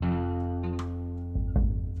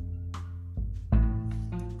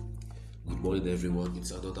Morning, everyone. It's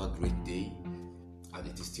another great day, and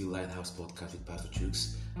it is still Lighthouse Podcast with Pastor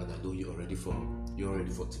Chooks. And I know you're ready for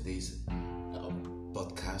today's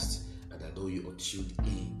podcast, and I know you are tuned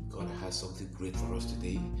in. God has something great for us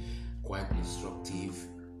today, quite instructive,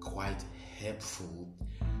 quite helpful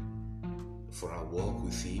for our walk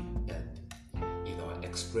with Him and in our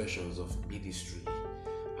expressions of ministry.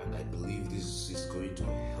 And I believe this is going to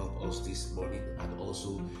help us this morning and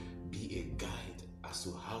also be a guide as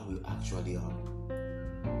to how we actually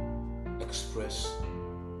express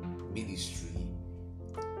ministry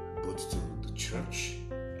both to the church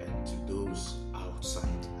and to those outside.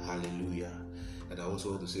 Hallelujah. And I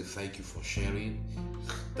also want to say thank you for sharing,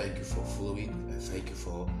 thank you for following, and thank you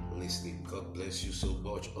for listening. God bless you so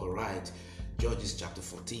much. All right, Judges chapter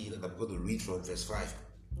 14, and I'm going to read from verse 5.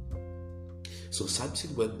 So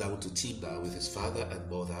Samson went down to Timnah with his father and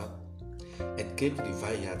mother and came to the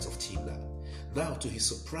vineyards of Timnah. Now, to his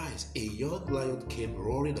surprise, a young lion came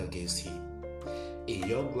roaring against him. A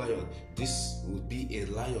young lion, this would be a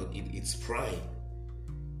lion in its prime.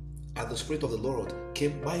 And the Spirit of the Lord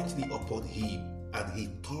came mightily upon him, and he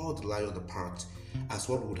tore the lion apart, as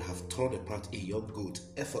one would have torn apart a young goat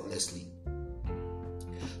effortlessly.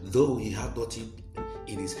 Though he had nothing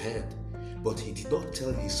in his hand, but he did not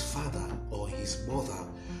tell his father or his mother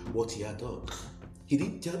what he had done. He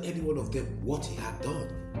didn't tell any one of them what he had done.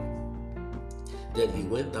 Then he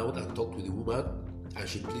went down and talked with the woman, and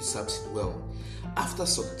she pleased Samson well. After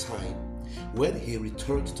some time, when he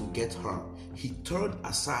returned to get her, he turned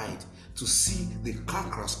aside to see the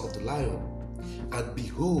carcass of the lion, and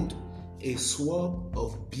behold, a swarm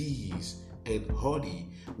of bees and honey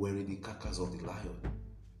were in the carcass of the lion.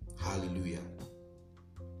 Hallelujah.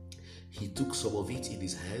 He took some of it in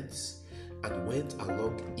his hands and went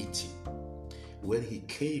along eating. When he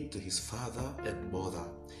came to his father and mother,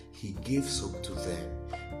 he gave some to them,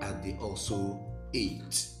 and they also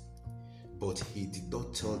ate. But he did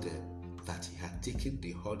not tell them that he had taken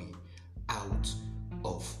the honey out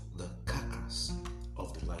of the carcass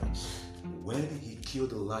of the lion. When he killed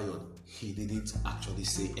the lion, he didn't actually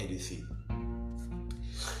say anything.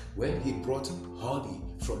 When he brought honey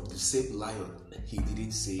from the same lion, he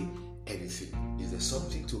didn't say anything. Is there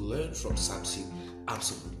something to learn from Samson?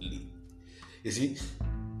 Absolutely. You see,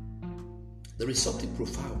 there is something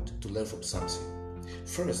profound to learn from Samson.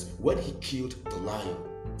 First, when he killed the lion,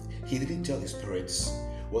 he didn't tell his parents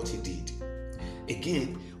what he did.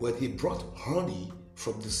 Again, when he brought honey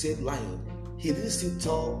from the same lion, he didn't still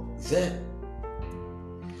tell them.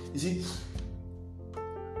 You see,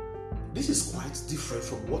 this is quite different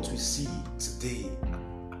from what we see today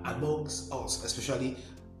amongst us, especially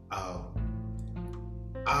our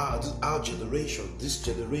generation, this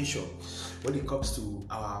generation, when it comes to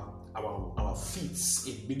our feats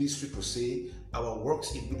in ministry per se, our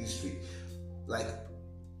works in ministry, like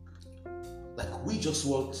we just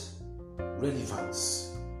want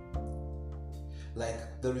relevance.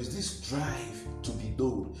 Like there is this drive to be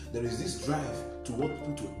known. There is this drive to want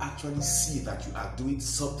people to actually see that you are doing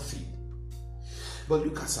something. But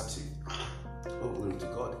look at Samson. Oh, glory to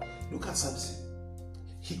God. Look at Samson.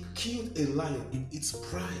 He killed a lion in its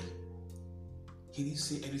pride. He didn't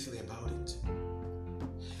say anything about it.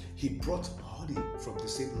 He brought honey from the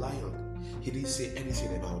same lion. He didn't say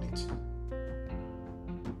anything about it.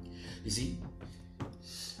 You see?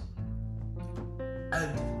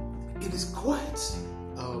 And it is quite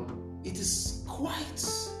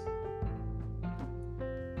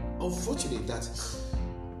unfortunate that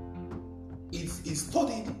if he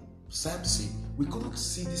studied Samson, we couldn't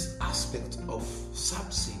see this aspect of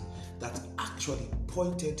Samson that actually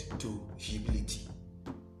pointed to humility.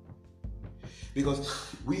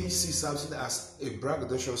 Because we see Samson as a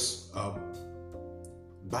braggadocious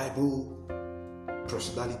Bible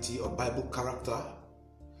personality or Bible character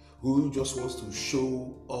who just wants to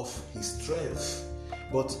show off his strength.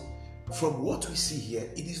 But from what we see here,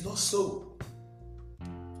 it is not so.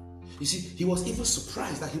 You see, he was even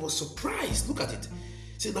surprised. Look at it.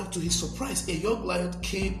 See, now to his surprise, a young lion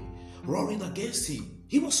came roaring against him.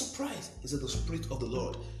 He was surprised. He said the Spirit of the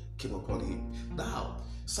Lord came upon him. Now,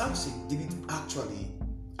 Samson didn't actually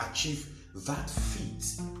achieve that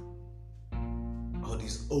feat on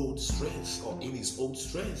his own strength or in his own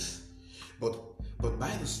strength, but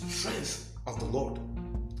by the strength of the Lord.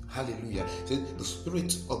 Hallelujah. So the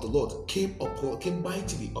Spirit of the Lord came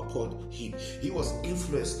mightily upon him. He was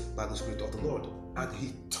influenced by the Spirit of the Lord, and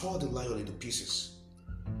he tore the lion into pieces.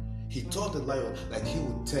 He tore the lion like he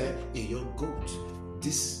would tear a young goat.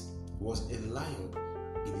 This was a lion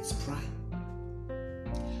in its prime.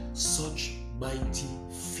 Such mighty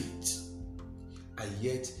feat, and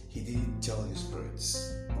yet he didn't tell his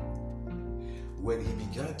parents. when he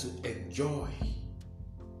began to enjoy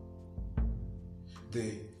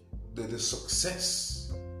the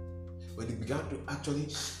success, when he began to actually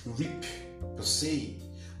reap, per se,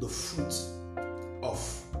 the fruit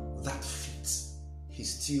of that feat, he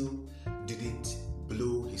still didn't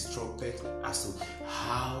blow his trumpet as to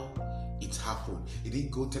how it happened. He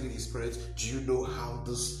didn't go telling his parents, do you know how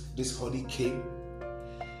this honey came?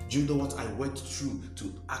 Do you know what I went through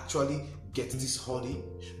to actually get this honey?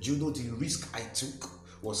 Do you know the risk I took?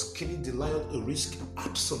 Was killing the lion a risk?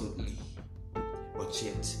 Absolutely. But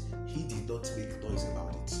yet, he did not make noise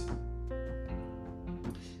about it.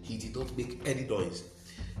 He did not make any noise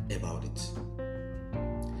about it.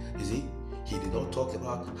 You see, he did not talk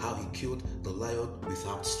about how he killed the lion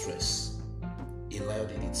without stress. A lion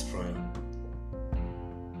in its prime.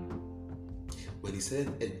 When he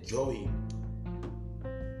said enjoying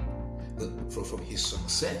from his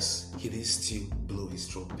success, he didn't still blow his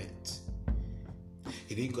trumpet.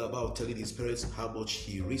 He didn't go about telling his parents how much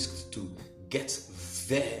he risked to get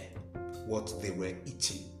there what they were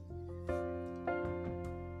eating.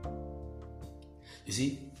 You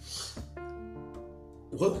see,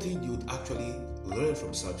 one thing you would actually learn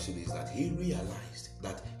from Samson is that he realized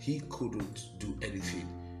that he couldn't do anything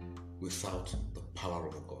without the power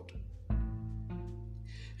of God.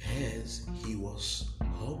 Hence, he was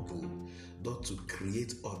humble not to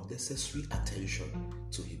create unnecessary attention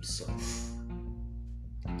to himself.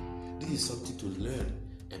 This is something to learn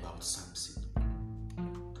about Samson.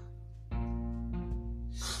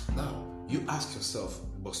 Now, you ask yourself,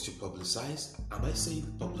 must you publicize? Am I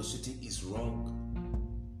saying publicity is wrong?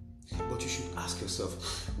 But you should ask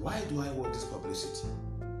yourself, why do I want this publicity?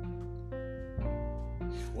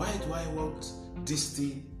 Why do I want this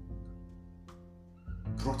thing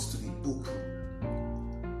brought to the open?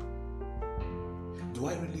 Do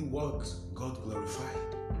I really want God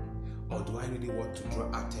glorified? Or do I really want to draw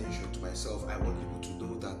attention to myself? I want people to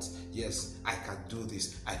know that, yes, I can do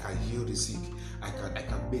this. I can heal the sick. I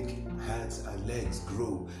can make hands and legs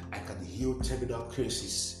grow. I can heal terminal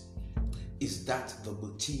cases. Is that the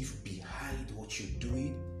motive behind what you're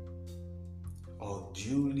doing? Or do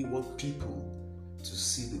you really want people to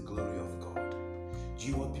see the glory of God? Do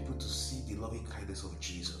you want people to see the loving kindness of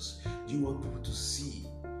Jesus? Do you want people to see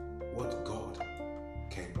what God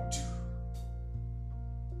can do?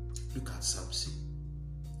 Look at Samson,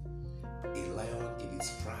 a lion in its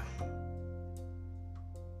prime,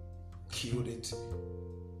 killed it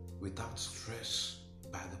without stress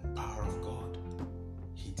by the power of God.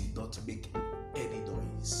 He did not make any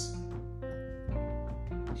noise.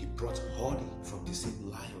 He brought honey from the same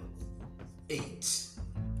lion, ate,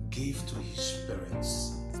 gave to his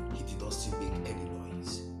parents. He did not still make any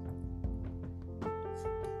noise.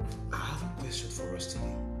 I have a question for us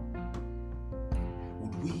today.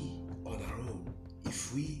 Would we, on our own,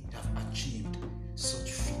 if we have achieved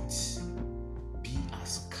such feats, be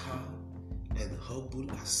as calm and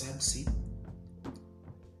humble as Samson?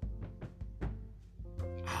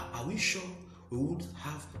 Are we sure we would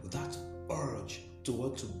have that urge to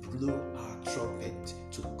want to blow our trumpet,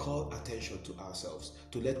 to call attention to ourselves,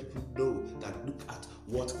 to let people know that look at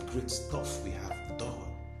what great stuff we have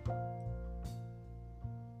done?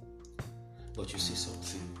 But you see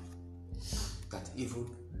something, that even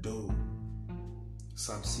though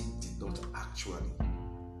Samson did not actually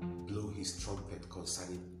blow his trumpet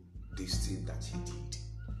concerning this thing that he did,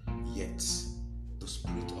 yet the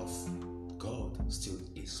Spirit of God still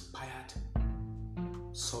inspired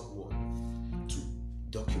someone to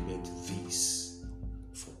document this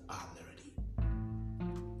for our learning.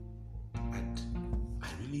 And I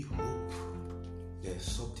really hope there's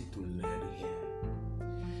something to learn here.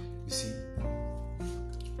 You see,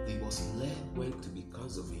 we must learn when to be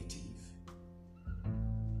conservative.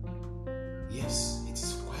 Yes, it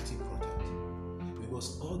is quite important. We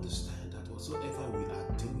must understand that whatsoever we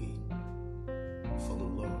are doing for the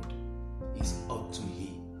Lord is unto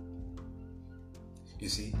Him. You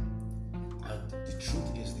see, and the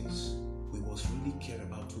truth is this: we must really care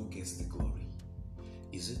about who gets the glory.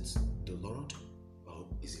 Is it the Lord or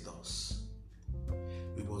is it us?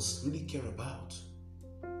 We must really care about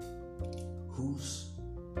who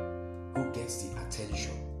gets the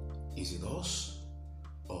attention. Is it us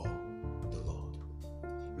or the Lord?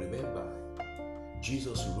 Remember,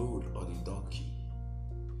 Jesus rode on a donkey.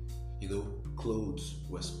 Clothes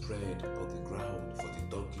were spread on the ground for the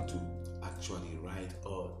donkey to actually ride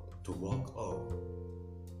on, to walk on.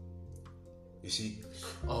 You see,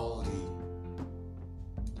 all the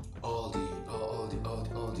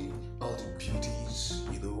beauties,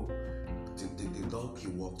 the donkey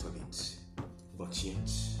walked on it, but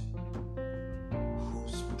yet,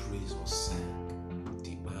 whose praise was sang?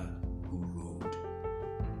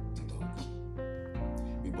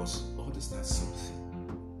 must understand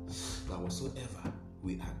something. That whatsoever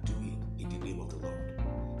we are doing in the name of the Lord,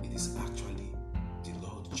 it is actually the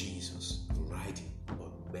Lord Jesus riding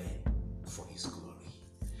on men for his glory.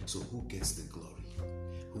 So who gets the glory?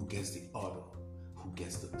 Who gets the honor? Who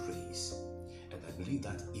gets the praise? And I believe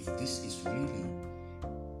that if this is really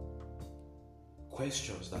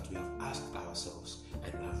questions that we have asked ourselves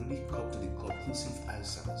and we have really come to the conclusive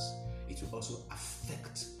answers, it will also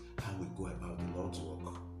affect how we go about the Lord's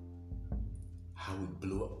work, how we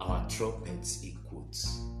blow our trumpets in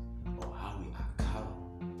quotes, or how we are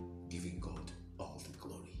calm, giving God all the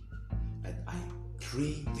glory. And I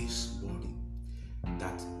pray this morning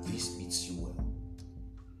that this meets you well.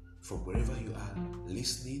 From wherever you are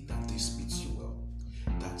listening, that this meets you well.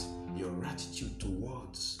 That your attitude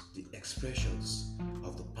towards the expressions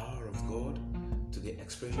of the power of God, to the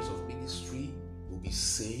expressions of ministry, will be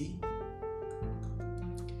sane,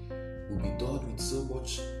 will be done with so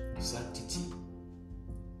much sanctity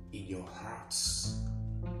in your hearts,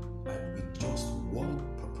 and with just one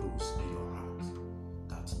purpose in your heart,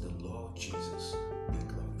 that the Lord Jesus be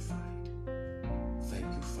glorified.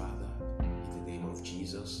 Thank you, Father, in the name of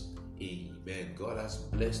Jesus. Amen. God has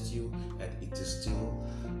blessed you, and it is still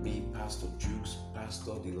me, Pastor Jukes,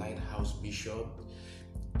 Pastor, the Lighthouse Bishop,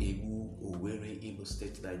 Emu Owerri, Imo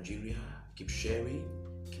State, Nigeria. Keep sharing,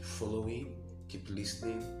 keep following, keep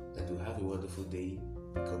listening, and to have a wonderful day.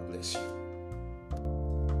 God bless you.